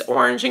 This is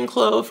Orange and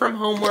Clove from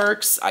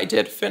Homeworks. I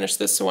did finish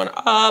this one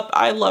up.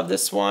 I love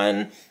this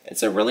one.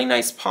 It's a really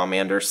nice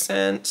pomander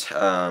scent.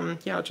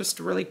 Yeah, just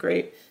a really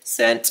great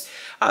scent.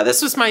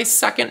 This was my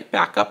second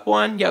backup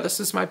one. Yeah, this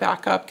is my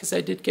backup because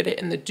I did get it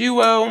in the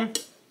duo.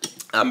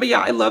 But yeah,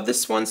 I love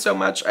this one so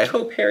much. I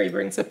hope Harry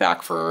brings it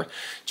back for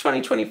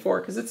 2024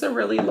 because it's a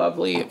really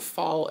lovely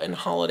fall and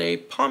holiday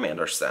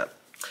pomander scent.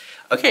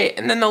 Okay,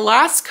 and then the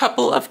last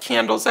couple of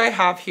candles I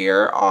have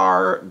here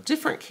are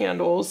different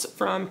candles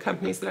from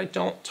companies that I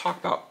don't talk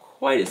about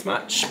quite as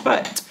much,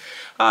 but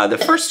the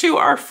first two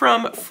are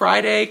from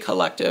Friday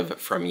Collective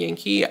from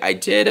Yankee. I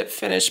did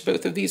finish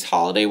both of these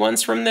holiday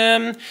ones from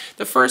them.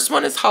 The first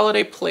one is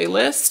Holiday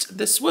Playlist.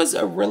 This was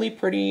a really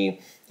pretty,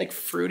 like,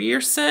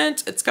 fruitier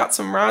scent. It's got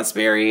some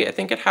raspberry. I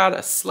think it had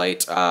a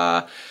slight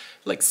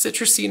like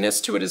citrusiness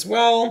to it as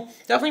well.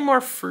 Definitely more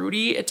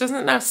fruity. It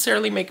doesn't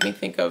necessarily make me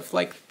think of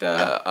like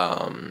the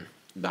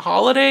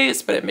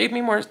holidays, but it made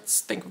me more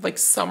think of like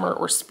summer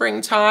or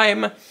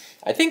springtime.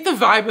 I think the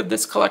vibe of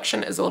this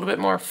collection is a little bit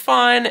more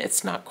fun.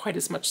 It's not quite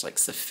as much like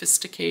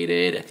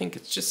sophisticated. I think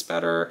it's just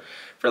better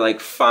for like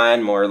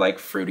fun, more like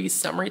fruity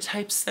summery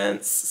type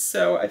scents.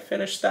 So I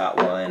finished that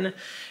one.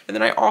 And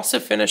then I also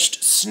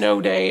finished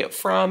Snow Day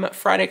from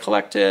Friday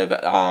Collective.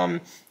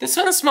 This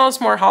one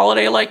smells more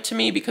holiday-like to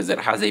me because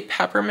it has a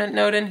peppermint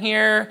note in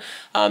here.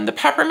 The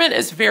peppermint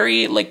is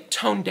very like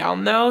toned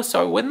down though,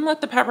 so I wouldn't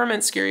let the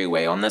peppermint scare you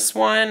away on this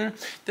one.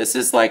 This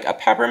is like a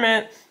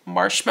peppermint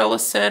marshmallow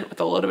scent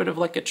with a little bit of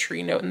like a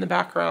tree note in the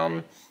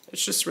background.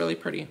 It's just really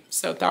pretty.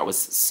 So that was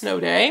Snow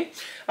Day.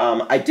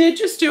 I did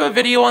just do a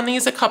video on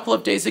these a couple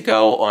of days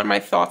ago on my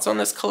thoughts on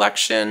this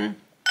collection.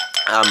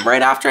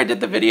 Right after I did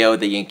the video,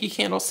 the Yankee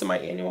Candle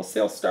semi-annual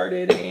sale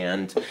started,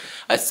 and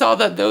I saw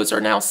that those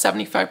are now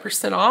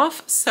 75%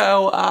 off.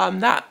 So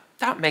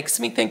that makes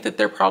me think that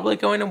they're probably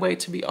going away,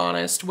 to be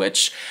honest,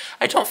 which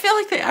I don't feel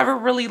like they ever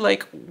really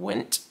like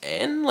went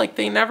in. Like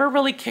they never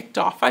really kicked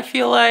off, I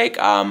feel like.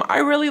 I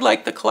really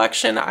like the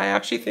collection. I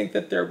actually think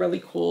that they're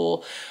really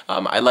cool.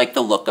 I like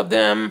the look of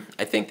them.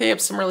 I think they have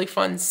some really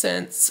fun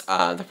scents.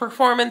 The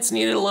performance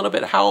needed a little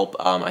bit of help.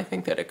 I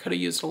think that it could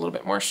have used a little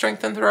bit more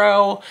strength and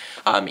throw.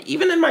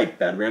 Even in my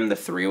bedroom, the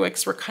 3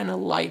 wicks were kind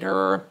of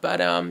lighter, but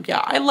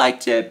yeah, I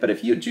liked it. But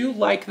if you do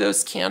like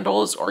those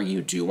candles or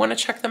you do want to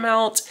check them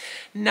out,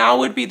 now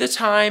would be the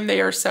time.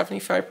 They are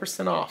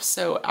 75% off,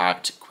 so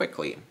act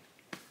quickly.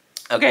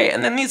 Okay,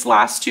 and then these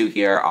last two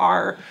here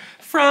are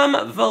from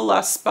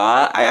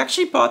Valespa. I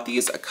actually bought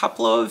these a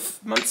couple of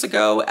months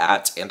ago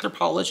at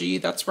Anthropologie.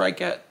 That's where I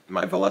get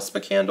my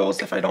Valespa candles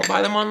if I don't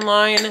buy them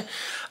online.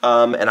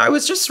 And I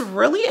was just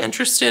really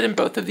interested in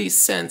both of these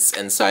scents,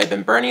 and so I've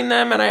been burning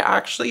them, and I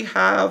actually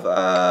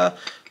have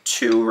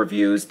 2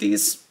 reviews.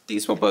 These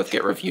these will both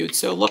get reviewed.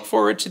 So look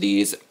forward to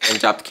these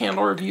in-depth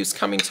candle reviews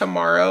coming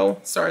tomorrow.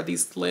 Sorry,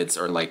 these lids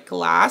are like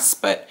glass,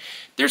 but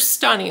they're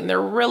stunning.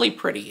 They're really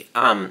pretty.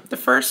 The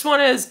first one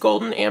is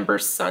Golden Amber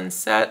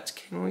Sunset.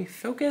 Can we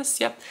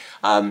focus? Yep.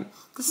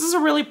 This is a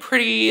really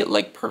pretty,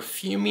 like,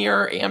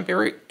 perfumier,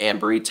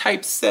 ambery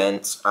type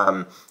scent.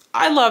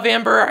 I love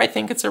amber. I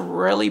think it's a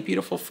really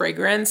beautiful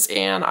fragrance,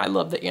 and I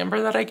love the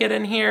amber that I get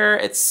in here.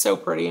 It's so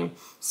pretty.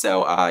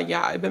 So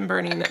yeah, I've been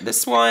burning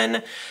this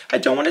one. I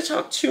don't want to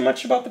talk too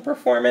much about the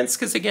performance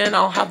because, again,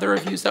 I'll have the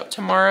reviews up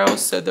tomorrow.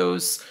 So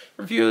those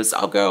reviews,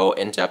 I'll go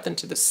in depth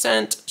into the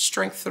scent,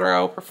 strength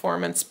throw,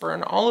 performance,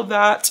 burn, all of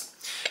that.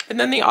 And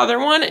then the other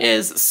one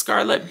is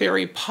Scarlet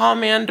Berry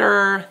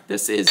Pomander.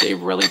 This is a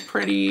really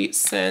pretty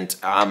scent.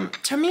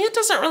 To me, it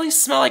doesn't really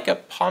smell like a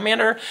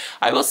pomander.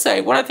 I will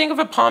say, when I think of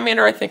a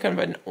pomander, I think of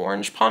an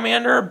orange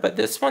pomander, but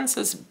this one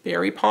says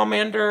berry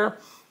pomander.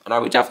 And I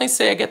would definitely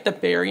say I get the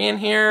berry in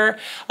here.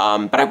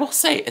 But I will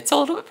say, it's a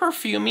little bit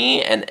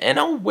perfumey, and in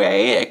a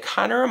way, it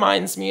kind of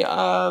reminds me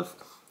of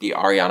the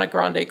Ariana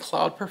Grande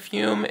Cloud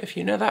perfume. If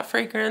you know that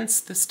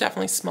fragrance, this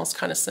definitely smells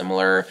kind of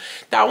similar.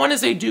 That one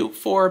is a dupe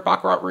for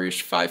Baccarat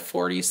Rouge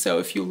 540, so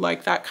if you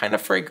like that kind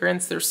of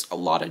fragrance, there's a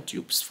lot of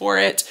dupes for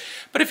it.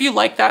 But if you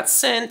like that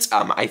scent,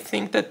 I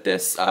think that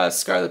this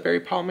Scarlet Berry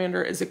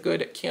Pomander is a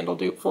good candle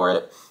dupe for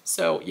it.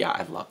 So yeah,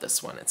 I love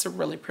this one. It's a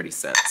really pretty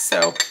scent.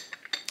 So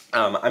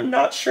I'm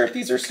not sure if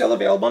these are still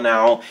available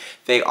now.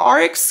 They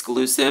are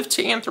exclusive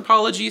to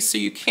Anthropologie, so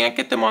you can't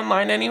get them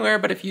online anywhere,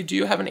 but if you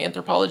do have an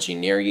Anthropologie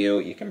near you,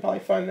 you can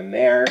probably find them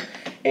there.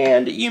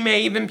 And you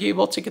may even be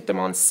able to get them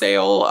on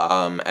sale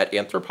at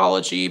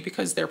Anthropologie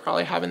because they're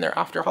probably having their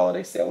after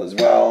holiday sale as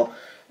well.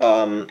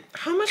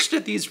 How much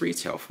did these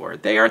retail for?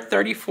 They are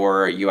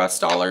 $34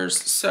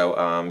 US,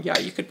 so yeah,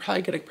 you could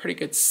probably get a pretty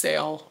good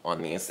sale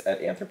on these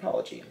at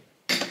Anthropologie.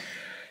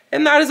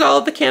 And that is all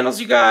of the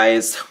candles, you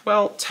guys.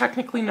 Well,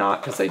 technically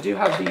not, because I do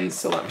have these,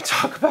 so let me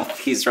talk about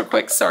these real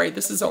quick. Sorry,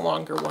 this is a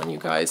longer one, you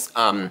guys.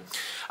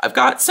 I've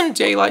got some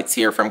daylights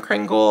here from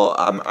Kringle.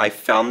 I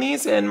found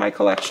these in my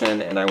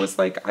collection, and I was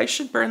like, I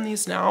should burn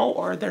these now,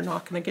 or they're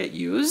not gonna get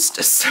used.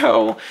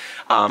 So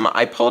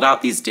I pulled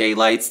out these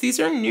daylights. These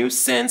are new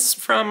scents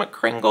from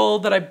Kringle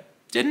that I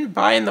didn't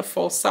buy in the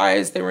full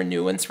size. They were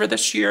new ones for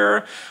this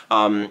year,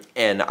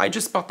 and I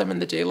just bought them in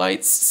the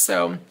daylights,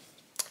 so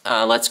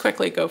let's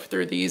quickly go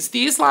through these.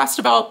 These last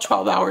about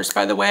 12 hours,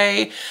 by the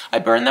way. I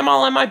burned them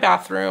all in my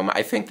bathroom.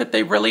 I think that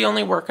they really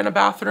only work in a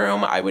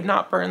bathroom. I would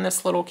not burn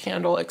this little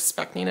candle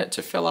expecting it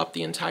to fill up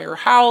the entire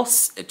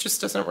house. It just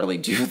doesn't really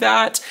do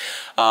that.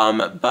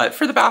 But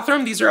for the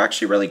bathroom, these are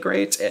actually really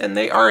great, and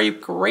they are a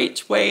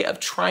great way of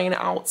trying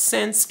out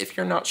scents if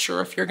you're not sure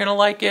if you're gonna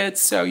like it.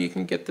 So you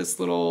can get this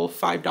little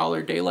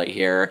 $5 daylight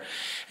here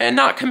and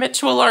not commit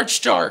to a large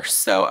jar.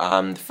 So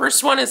the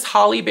first one is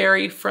Holly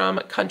Berry from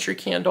Country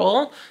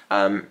Candle.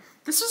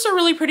 This is a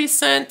really pretty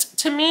scent.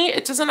 To me,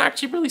 it doesn't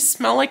actually really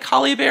smell like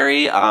holly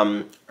berry,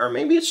 or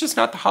maybe it's just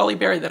not the holly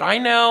berry that I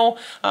know.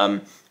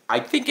 I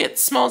think it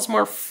smells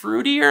more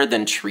fruitier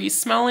than tree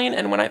smelling,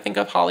 and when I think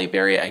of holly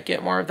berry, I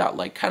get more of that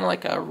like kind of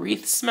like a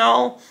wreath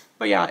smell.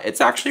 But yeah,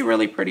 it's actually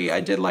really pretty.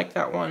 I did like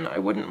that one. I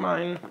wouldn't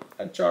mind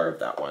a jar of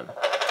that one.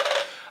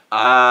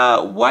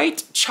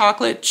 White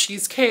chocolate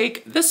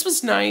cheesecake. This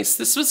was nice.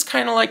 This was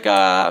kind of like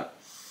a,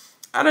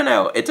 I don't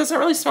know, it doesn't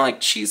really smell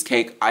like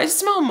cheesecake. I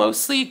smell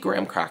mostly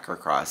graham cracker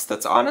crust.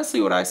 That's honestly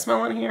what I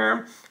smell in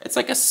here. It's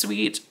like a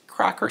sweet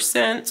cracker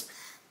scent,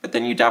 but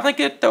then you definitely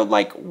get the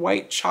like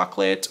white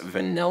chocolate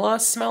vanilla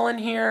smell in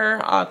here,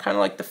 kind of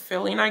like the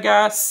filling, I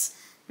guess.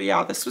 But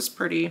yeah, this was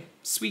pretty.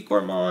 Sweet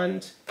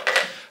gourmand.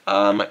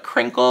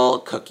 Crinkle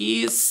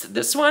cookies.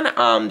 This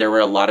one, there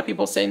were a lot of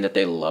people saying that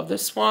they love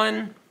this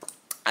one.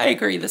 I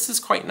agree, this is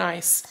quite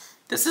nice.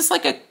 This is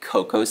like a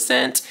cocoa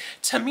scent.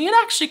 To me, it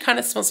actually kind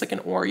of smells like an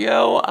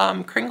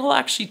Oreo. Kringle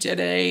actually did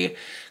a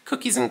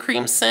cookies and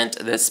cream scent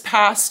this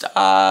past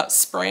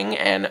spring,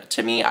 and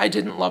to me, I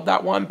didn't love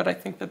that one, but I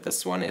think that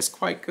this one is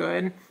quite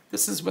good.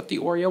 This is what the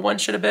Oreo one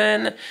should have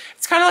been.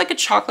 It's kind of like a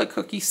chocolate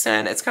cookie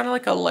scent. It's kind of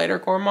like a lighter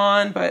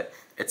gourmand, but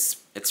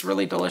it's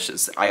really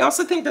delicious. I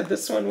also think that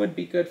this one would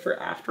be good for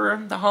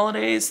after the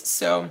holidays,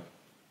 so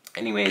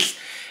anyways.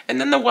 And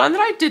then the one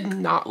that I did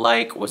not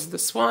like was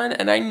this one,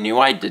 and I knew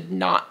I did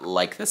not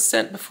like this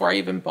scent before I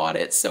even bought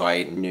it, so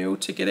I knew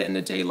to get it in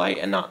a daylight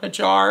and not in a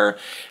jar.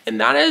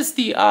 And that is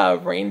the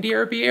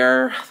reindeer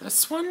beer.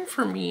 This one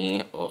for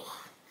me, ugh,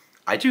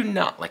 I do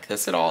not like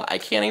this at all. I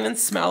can't even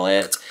smell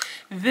it.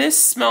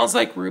 This smells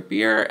like root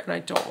beer, and I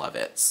don't love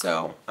it,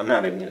 so I'm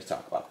not even gonna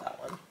talk about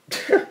that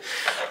one.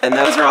 And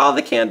those are all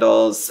the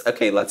candles.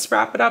 Okay, let's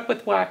wrap it up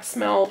with wax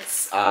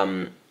melts.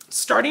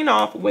 Starting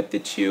off with the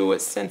two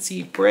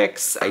Scentsy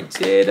bricks, I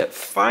did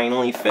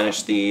finally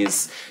finish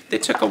these. They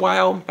took a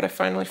while, but I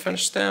finally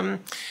finished them.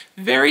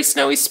 Very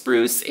Snowy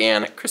Spruce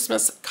and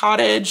Christmas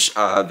Cottage.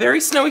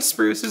 Very Snowy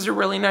Spruce is a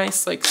really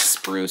nice like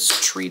spruce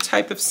tree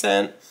type of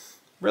scent.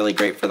 Really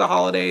great for the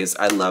holidays.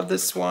 I love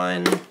this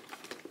one.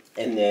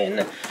 And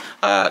then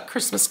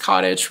Christmas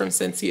Cottage from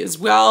Scentsy as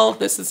well.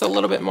 This is a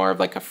little bit more of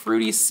like a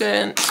fruity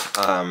scent.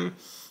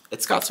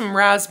 It's got some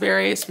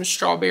raspberry, some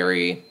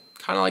strawberry,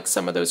 kind of like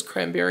some of those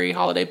cranberry,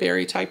 holiday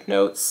berry type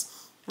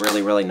notes.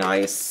 Really, really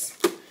nice.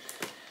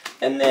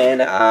 And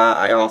then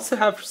I also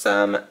have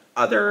some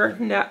other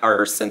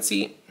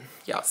Scentsy.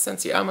 Yeah,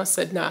 Scentsy, I almost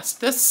said Nest.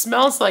 This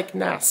smells like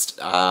Nest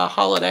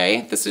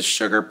holiday. This is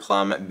Sugar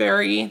Plum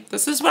Berry.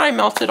 This is what I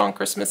melted on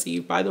Christmas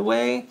Eve, by the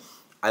way.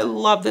 I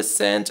love this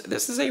scent.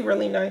 This is a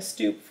really nice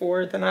dupe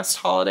for the Nest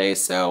holiday.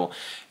 So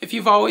if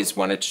you've always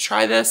wanted to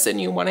try this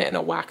and you want it in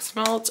a wax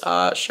melt,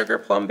 Sugar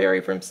Plum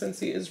Berry from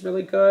Scentsy is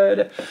really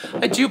good.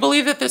 I do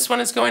believe that this one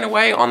is going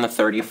away on the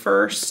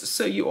 31st.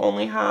 So you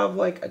only have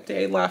like a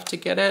day left to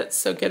get it.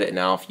 So get it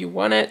now if you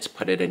want it.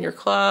 Put it in your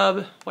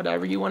club,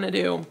 whatever you want to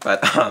do.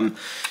 But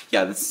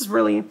yeah, this is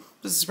really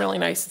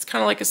nice. It's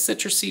kind of like a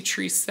citrusy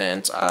tree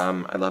scent.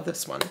 I love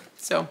this one.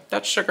 So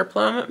that's Sugar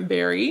Plum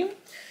Berry.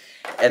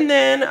 And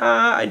then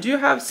I do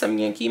have some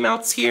Yankee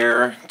melts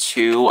here,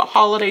 2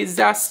 Holiday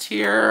Zest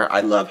here.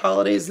 I love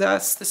Holiday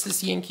Zest. This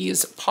is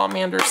Yankee's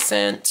Pomander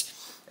scent.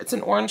 It's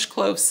an orange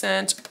clove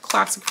scent,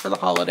 classic for the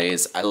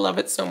holidays. I love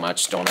it so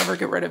much. Don't ever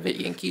get rid of it,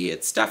 Yankee.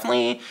 It's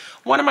definitely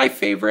one of my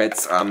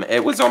favorites.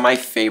 It was on my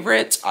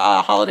favorite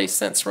holiday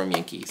scents from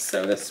Yankee.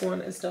 So this one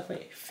is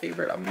definitely a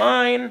favorite of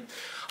mine.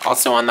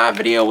 Also on that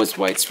video was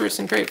White Spruce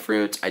and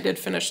Grapefruit. I did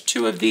finish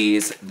 2 of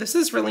these. This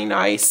is really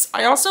nice.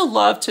 I also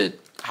love to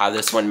have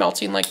this one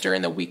melting like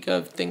during the week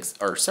of New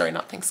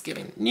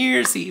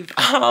Year's Eve.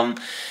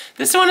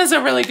 This one is a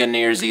really good New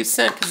Year's Eve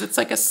scent because it's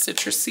like a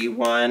citrusy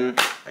one.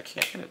 I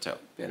can't get it to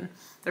open.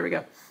 There we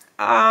go.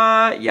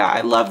 Yeah,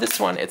 I love this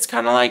one. It's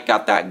kind of like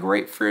got that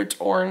grapefruit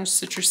orange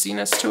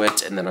citrusiness to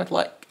it, and then with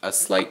like a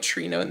slight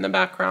tree note in the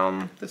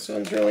background. This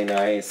one's really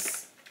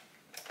nice.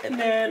 And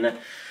then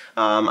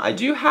I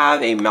do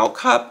have a melt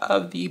cup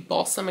of the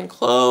Balsam and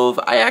Clove.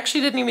 I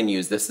actually didn't even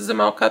use this as a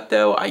melt cup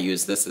though. I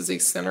use this as a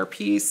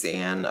centerpiece,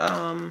 and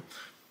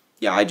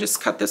yeah, I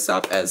just cut this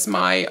up as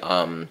my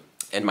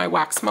in my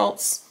wax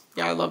melts.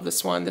 Yeah, I love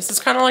this one. This is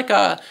kind of like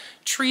a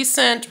tree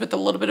scent with a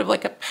little bit of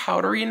like a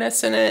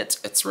powderiness in it.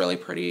 It's really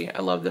pretty. I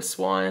love this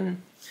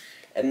one.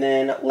 And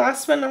then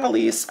last but not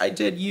least, I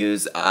did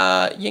use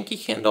Yankee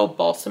Candle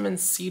Balsam and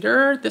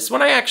Cedar. This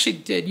one I actually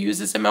did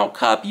use as a melt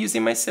cup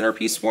using my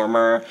centerpiece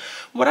warmer.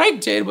 What I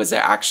did was I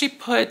actually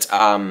put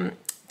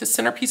the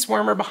centerpiece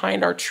warmer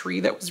behind our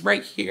tree that was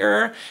right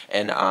here.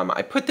 And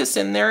I put this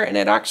in there and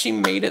it actually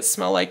made it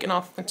smell like an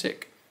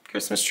authentic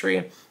Christmas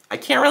tree. I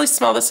can't really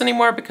smell this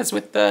anymore because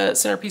with the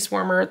centerpiece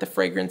warmer, the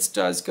fragrance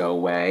does go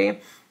away.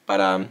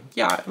 But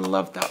yeah, I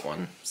love that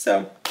one.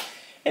 So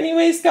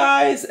anyways,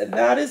 guys,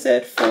 that is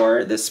it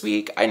for this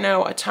week. I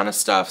know a ton of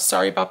stuff.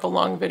 Sorry about the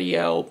long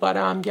video, but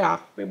yeah,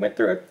 we went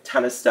through a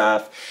ton of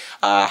stuff.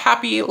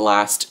 Happy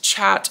last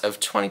chat of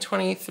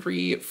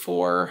 2023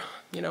 for,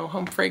 you know,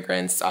 home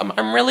fragrance.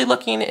 I'm really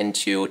looking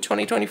into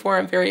 2024.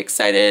 I'm very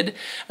excited.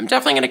 I'm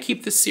definitely going to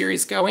keep this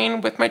series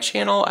going with my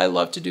channel. I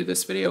love to do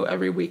this video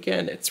every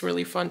weekend. It's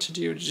really fun to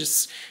do, to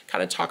just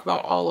kind of talk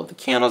about all of the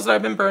candles that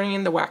I've been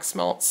burning, the wax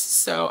melts.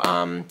 So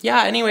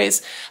yeah,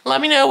 anyways,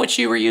 let me know what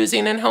you were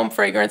using in home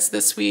fragrance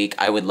this week.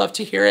 I would love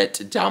to hear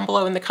it down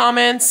below in the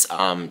comments.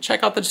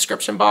 Check out the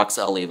description box.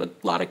 I'll leave a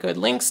lot of good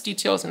links,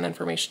 details, and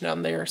information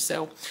down there.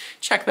 So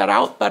check that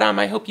out. But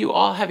I hope you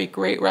all have a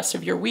great rest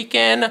of your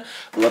weekend.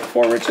 Look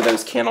forward to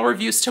those candle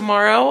reviews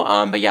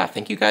tomorrow. But yeah,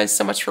 thank you guys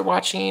so much for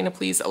watching.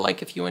 Please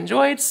like if you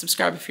enjoyed,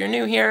 subscribe if you're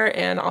new here,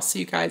 and I'll see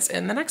you guys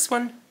in the next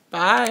one.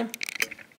 Bye.